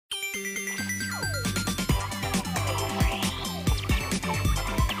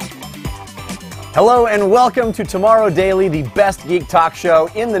Hello and welcome to Tomorrow Daily, the best geek talk show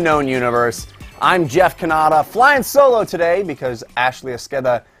in the known universe. I'm Jeff Cannata, flying solo today because Ashley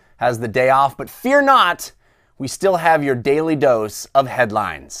Esqueda has the day off, but fear not, we still have your daily dose of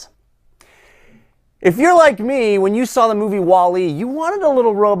headlines. If you're like me, when you saw the movie WALL-E, you wanted a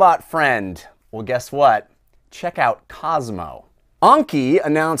little robot friend. Well, guess what? Check out Cozmo. Anki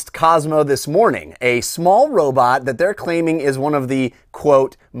announced Cozmo this morning, a small robot that they're claiming is one of the,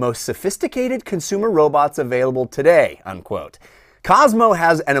 quote, most sophisticated consumer robots available today, unquote. Cozmo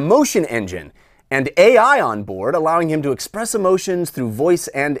has an emotion engine and AI on board, allowing him to express emotions through voice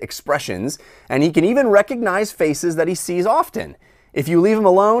and expressions, and he can even recognize faces that he sees often. If you leave him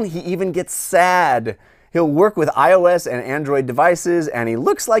alone, he even gets sad. He'll work with iOS and Android devices, and he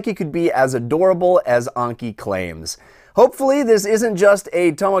looks like he could be as adorable as Anki claims. Hopefully, this isn't just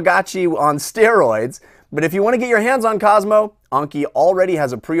a Tamagotchi on steroids, but if you want to get your hands on Cozmo, Anki already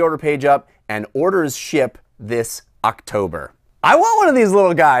has a pre-order page up, and orders ship this October. I want one of these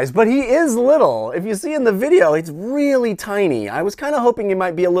little guys, but he is little. If you see in the video, it's really tiny. I was kind of hoping he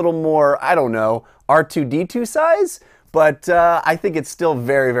might be a little more, I don't know, R2-D2 size, but I think it's still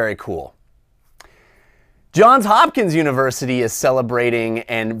very, very cool. Johns Hopkins University is celebrating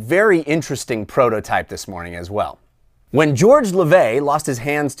a very interesting prototype this morning as well. When George LeVay lost his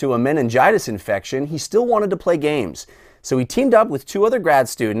hands to a meningitis infection, he still wanted to play games. So he teamed up with two other grad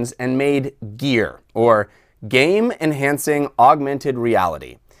students and made Gear, or Game Enhancing Augmented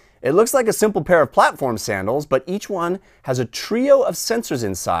Reality. It looks like a simple pair of platform sandals, but each one has a trio of sensors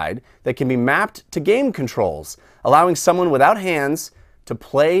inside that can be mapped to game controls, allowing someone without hands to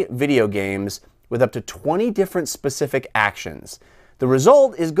play video games with up to 20 different specific actions. The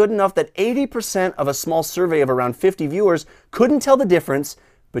result is good enough that 80% of a small survey of around 50 viewers couldn't tell the difference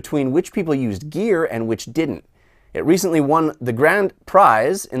between which people used Gear and which didn't. It recently won the grand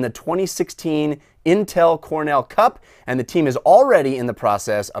prize in the 2016 Intel Cornell Cup, and the team is already in the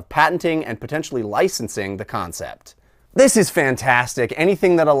process of patenting and potentially licensing the concept. This is fantastic.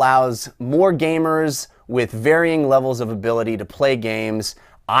 Anything that allows more gamers with varying levels of ability to play games,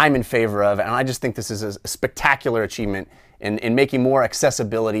 I'm in favor of, and I just think this is a spectacular achievement in making more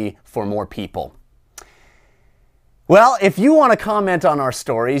accessibility for more people. Well, if you want to comment on our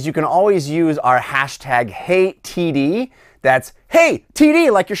stories, you can always use our hashtag HeyTD. That's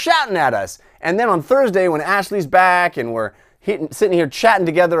HeyTD, like you're shouting at us. And then on Thursday, when Ashley's back and we're sitting here chatting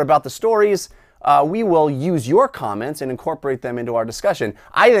together about the stories, we will use your comments and incorporate them into our discussion.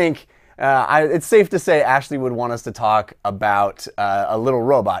 I think it's safe to say Ashley would want us to talk about a little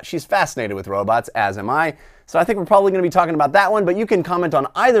robot. She's fascinated with robots, as am I. So I think we're probably going to be talking about that one, but you can comment on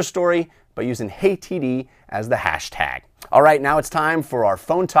either story by using HeyTD as the hashtag. All right, now it's time for our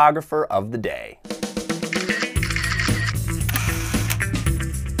photographer of the day.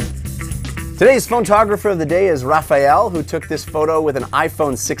 Today's photographer of the day is Raphael, who took this photo with an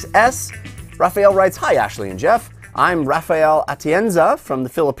iPhone 6S. Raphael writes, "Hi Ashley and Jeff. I'm Raphael Atienza from the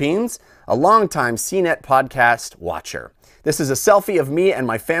Philippines, a longtime CNET podcast watcher. This is a selfie of me and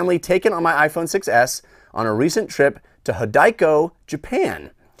my family taken on my iPhone 6S on a recent trip to Hokkaido,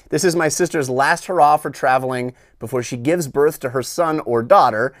 Japan. This is my sister's last hurrah for traveling before she gives birth to her son or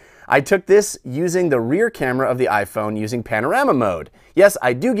daughter. I took this using the rear camera of the iPhone using panorama mode. Yes,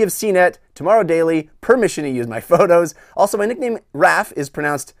 I do give CNET, Tomorrow Daily, permission to use my photos. Also, my nickname Raph is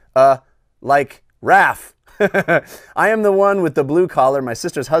pronounced, like Raph. I am the one with the blue collar, my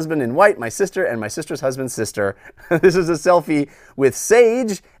sister's husband in white, my sister and my sister's husband's sister. This is a selfie with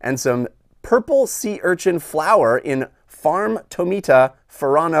sage and some purple sea urchin flower in Farm Tomita,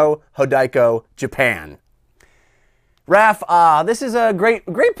 Furano, Hokkaido, Japan." Raph, this is a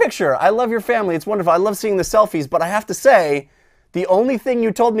great picture. I love your family. It's wonderful. I love seeing the selfies, but I have to say, the only thing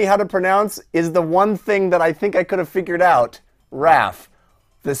you told me how to pronounce is the one thing that I think I could have figured out. Raph.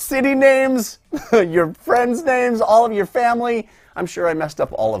 The city names, your friends' names, all of your family. I'm sure I messed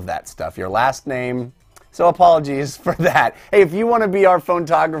up all of that stuff. Your last name. So apologies for that. Hey, if you want to be our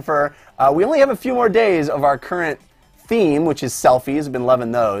photographer, we only have a few more days of our current theme, which is selfies. I've been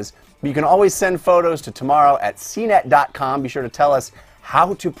loving those. But you can always send photos to tomorrow@cnet.com. Be sure to tell us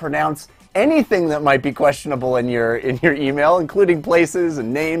how to pronounce anything that might be questionable in your email, including places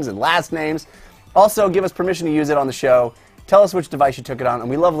and names and last names. Also, give us permission to use it on the show. Tell us which device you took it on, and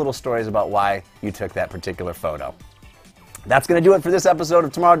we love little stories about why you took that particular photo. That's going to do it for this episode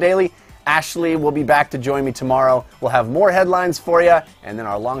of Tomorrow Daily. Ashley will be back to join me tomorrow. We'll have more headlines for you, and then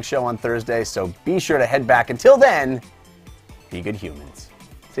our long show on Thursday, so be sure to head back. Until then, be good humans.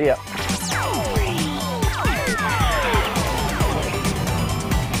 See ya.